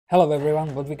Hello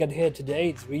everyone, what we got here today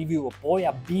is a review of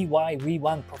BOYA by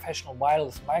V1 professional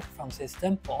wireless microphone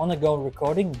system for on-the-go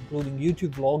recording, including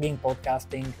YouTube vlogging,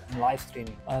 podcasting and live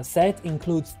streaming. Set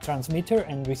includes transmitter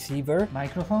and receiver.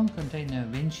 Microphone contains a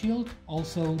windshield.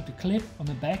 Also the clip on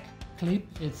the back clip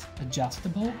is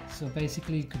adjustable, so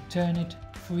basically you could turn it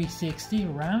 360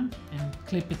 around and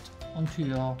clip it onto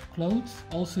your clothes.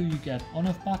 Also you get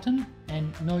on-off button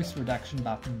and noise reduction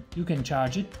button. You can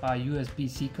charge it by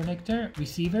USB-C connector.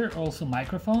 Receiver, also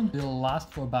microphone, will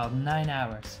last for about 9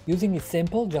 hours. Using is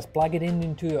simple, just plug it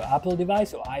into your Apple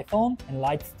device or iPhone and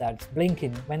light starts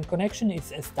blinking. When connection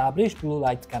is established, blue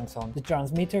light comes on. The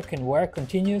transmitter can work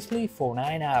continuously for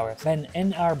 9 hours. When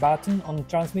NR button on the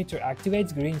transmitter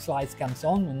activates, green light comes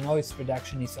on and noise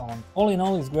reduction is on. All in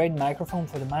all, it's great microphone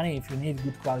for the money if you need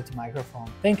good quality microphone.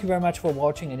 Thank you very much for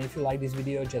watching, and if you like this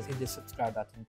video, just hit the subscribe button.